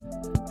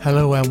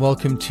Hello and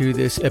welcome to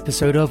this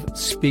episode of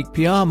Speak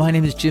PR. My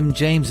name is Jim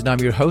James and I'm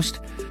your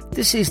host.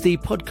 This is the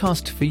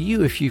podcast for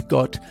you if you've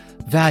got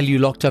value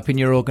locked up in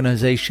your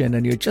organization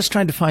and you're just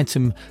trying to find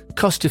some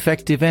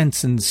cost-effective and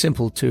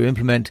simple to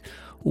implement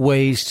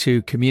ways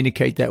to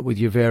communicate that with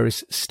your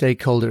various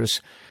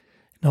stakeholders.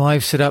 Now,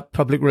 I've set up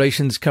public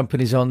relations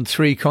companies on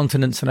 3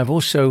 continents and I've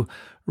also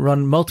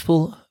run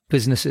multiple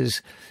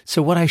businesses.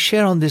 So what I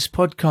share on this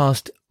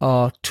podcast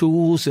are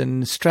tools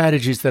and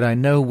strategies that I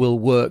know will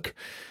work.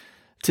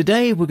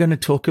 Today, we're going to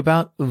talk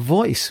about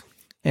voice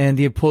and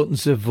the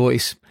importance of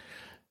voice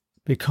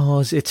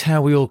because it's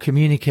how we all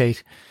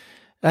communicate.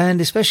 And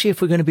especially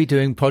if we're going to be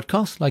doing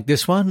podcasts like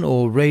this one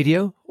or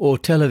radio or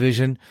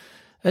television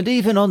and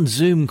even on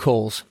Zoom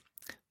calls,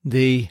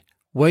 the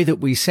way that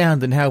we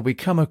sound and how we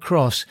come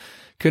across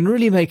can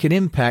really make an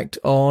impact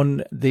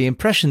on the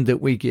impression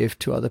that we give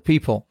to other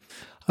people.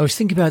 I was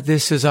thinking about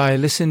this as I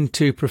listened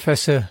to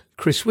Professor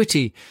Chris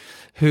Whitty,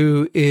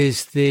 who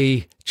is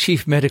the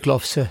Chief Medical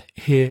Officer here